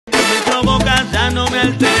la boca ya no me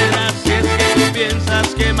alteras. Si es que tú piensas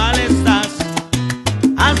que mal estás,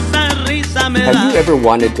 hasta risa me das. Have you ever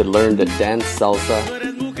wanted to learn to dance salsa?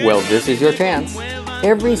 Well, this is your chance.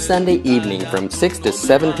 Every Sunday evening from 6 to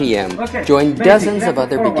 7 p.m., join dozens of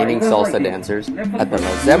other beginning salsa dancers at the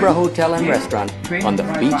La Zebra Hotel and Restaurant on the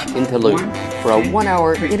beach in Tulum for a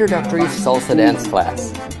 1-hour introductory salsa dance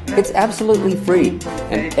class. It's absolutely free,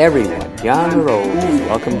 and everyone, young or old, is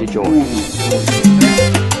welcome to join.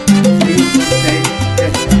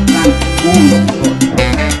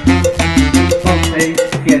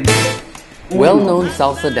 Well-known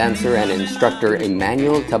salsa dancer and instructor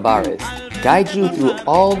Emmanuel Tabares guides you through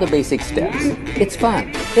all the basic steps. It's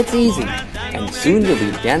fun, it's easy, and soon you'll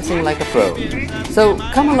be dancing like a pro. So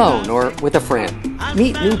come alone or with a friend,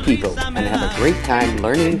 meet new people, and have a great time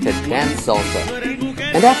learning to dance salsa.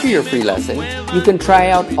 And after your free lesson, you can try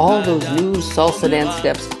out all those new salsa dance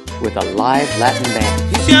steps with a live Latin band.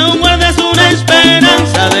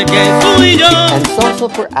 And salsa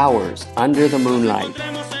for hours under the moonlight.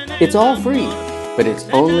 It's all free, but it's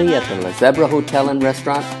only at the La Zebra Hotel and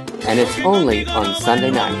Restaurant, and it's only on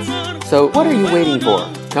Sunday nights. So what are you waiting for?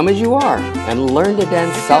 Come as you are and learn to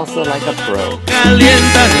dance salsa like a pro.